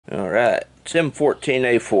Alright, it's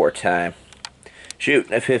M14A4 time.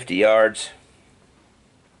 Shooting at 50 yards.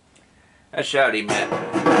 I shot him at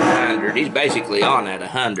 100. He's basically on at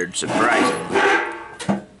 100,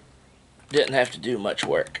 surprisingly. Didn't have to do much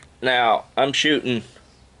work. Now, I'm shooting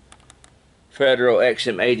Federal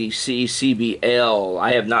XM80C CBL.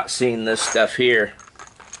 I have not seen this stuff here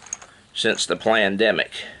since the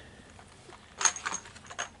pandemic.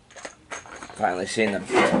 Finally seen them,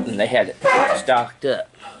 and they had it stocked up.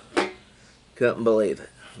 Couldn't believe it.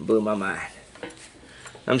 Blew my mind.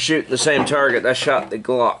 I'm shooting the same target I shot the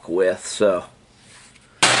Glock with, so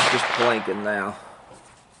just blinking now.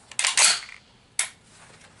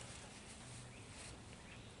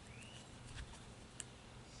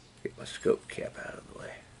 Get my scope cap out of the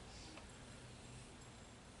way.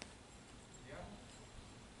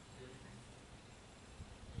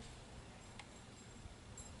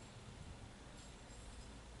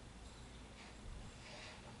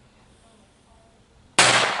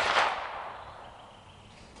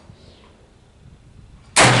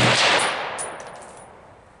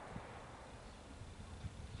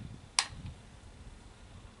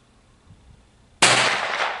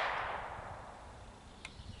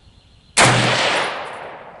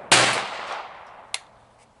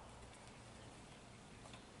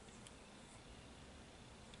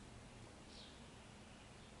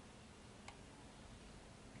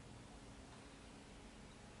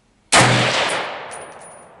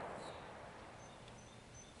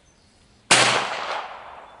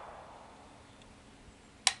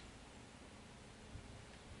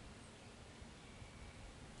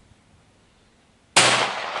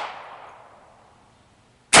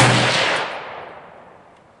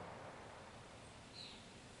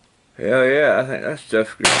 Hell yeah, I think that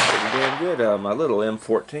stuff is pretty damn good. My little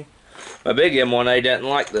M14. My big M1A doesn't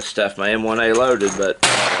like this stuff. My M1A loaded, but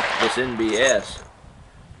this NBS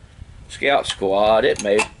Scout Squad, it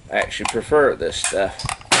may actually prefer this stuff.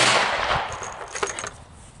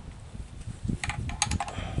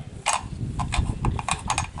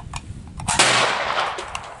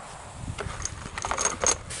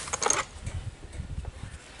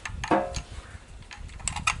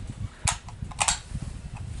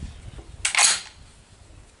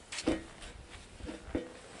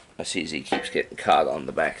 I see he keeps getting caught on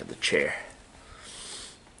the back of the chair.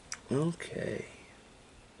 Okay.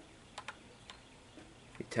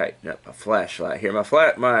 He tightened up my flashlight here.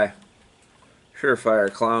 My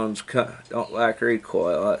Surefire clones don't like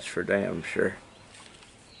recoil, that's for damn sure.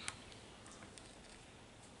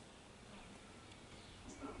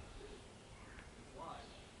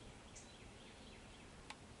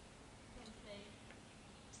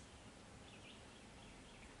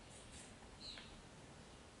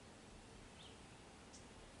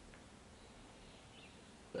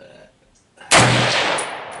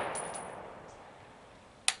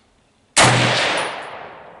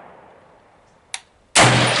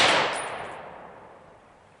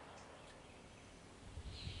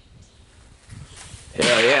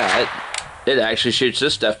 Hell yeah, it actually shoots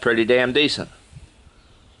this stuff pretty damn decent.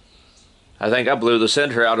 I think I blew the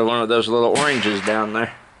center out of one of those little oranges down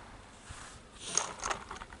there.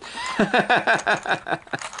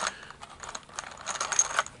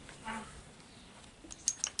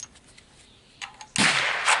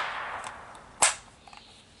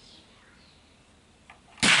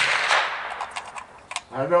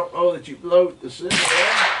 I don't know that you blowed the center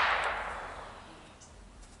out,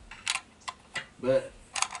 but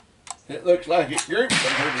it looks like it grouped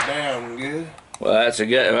them pretty damn good. Well, that's a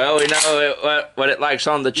good. Well, we know what it likes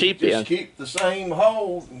on the cheap end. Just keep the same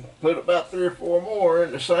hole and put about 3 or 4 more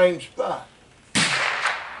in the same spot.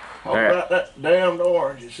 Hold right that damned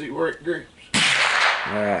orange and see where it groups.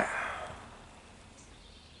 All right.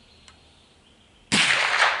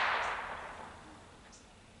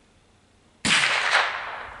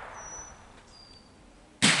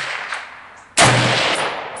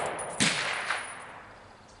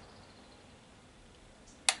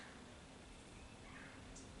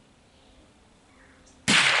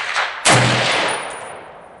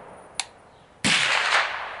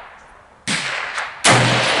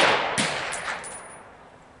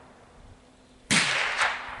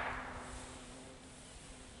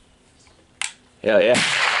 Hell yeah.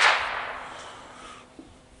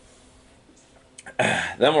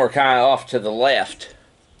 Then we're kind of off to the left.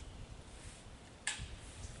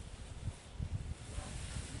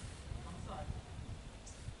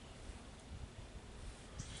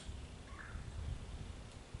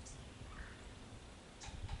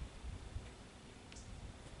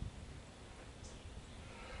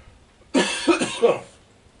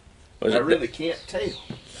 I really can't tell.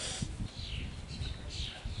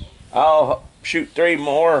 I'll shoot 3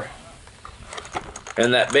 more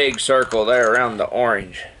in that big circle there around the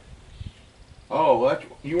orange. Oh, that's,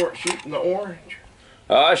 you weren't shooting the orange?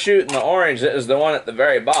 Oh, I was shooting the orange. It was the one at the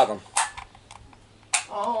very bottom.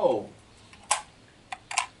 Oh.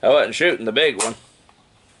 I wasn't shooting the big one.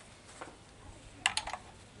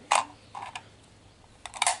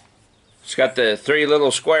 It's got the 3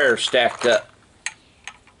 little squares stacked up.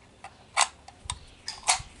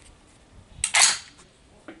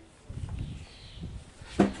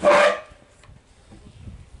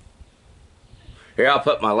 Here, I'll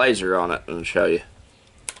put my laser on it and show you.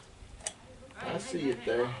 I see it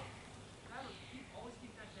there.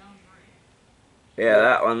 Yeah,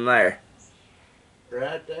 that one there.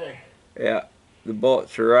 Right there. Yeah, the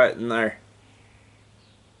bullets are right in there.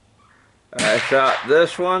 I shot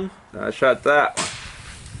this one, I shot that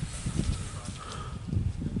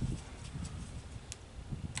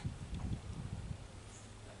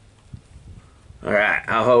one. Alright,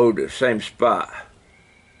 I'll hold the same spot.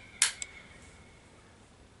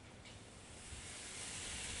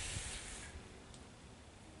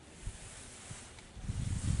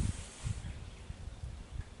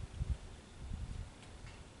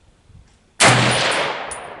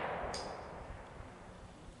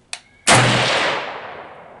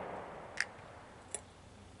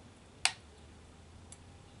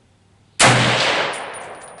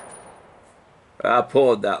 I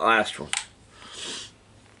pulled that last one.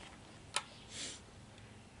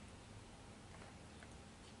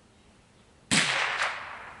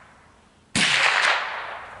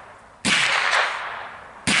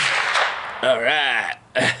 All right,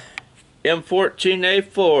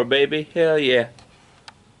 M14A4, baby, hell yeah.